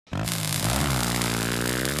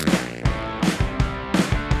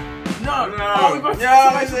No! No! Oh, we both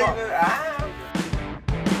Yeah, I said think baseball.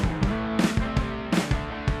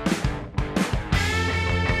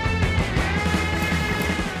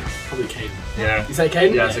 Probably Caden. Yeah. You say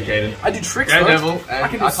Caden? Yeah, I say Caden. I do tricks, Go though. Devil, and I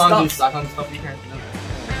can do I can't stunts. stop you, can't do that.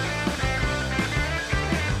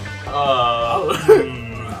 Oh.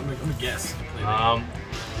 I'm gonna guess.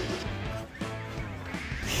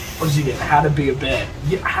 What did you get? How to be a bear.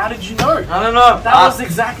 Yeah, how did you know? I don't know. That was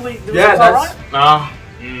exactly. Yeah, was that's right. No.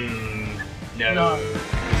 No. No.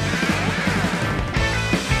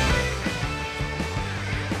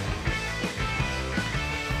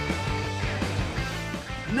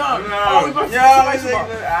 No. Oh, we both Yeah, I said think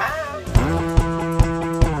baseball.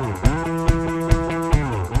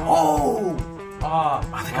 Oh.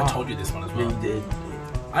 I think I told you this one as well. You did.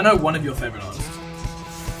 I know one of your favorite artists.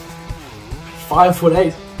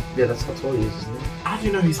 5'8". Yeah, that's how tall he is, isn't it? How do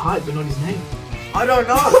you know his height but not his name? I don't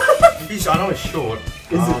know. I know it's short.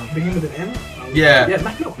 Is it begin with an M? Yeah. Yeah,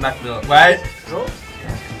 Mac Miller. Mac Miller. Wait.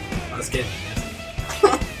 Let's get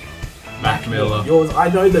Mac Miller. Yours. I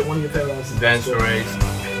know that one of your favorite artists is Dance Race.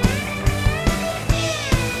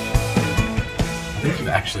 I think you've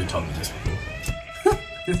actually told me this before.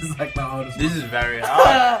 This is like my hardest. This is very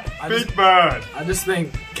hard. Big Bird. I just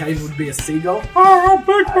think Caden would be a seagull. Oh,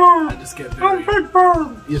 Big Bird. I just get very. Big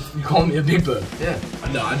Bird. You call me a big bird. Yeah.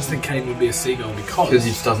 No, I just think Caden would be a seagull because Because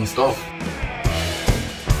he just doesn't stop.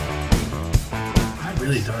 I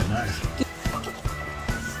really don't know.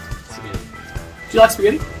 Spaghetti. Do you like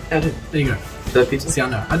spaghetti? Yeah, I do. There you go. Is that pizza? See, I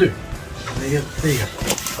know. I do. There you go. There you go.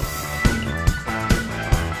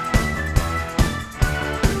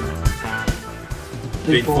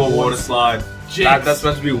 Big four water slide. That's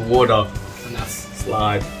supposed to be water. And that's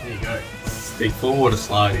Slide. there you go. Big four water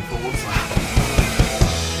slide. Big four water slide.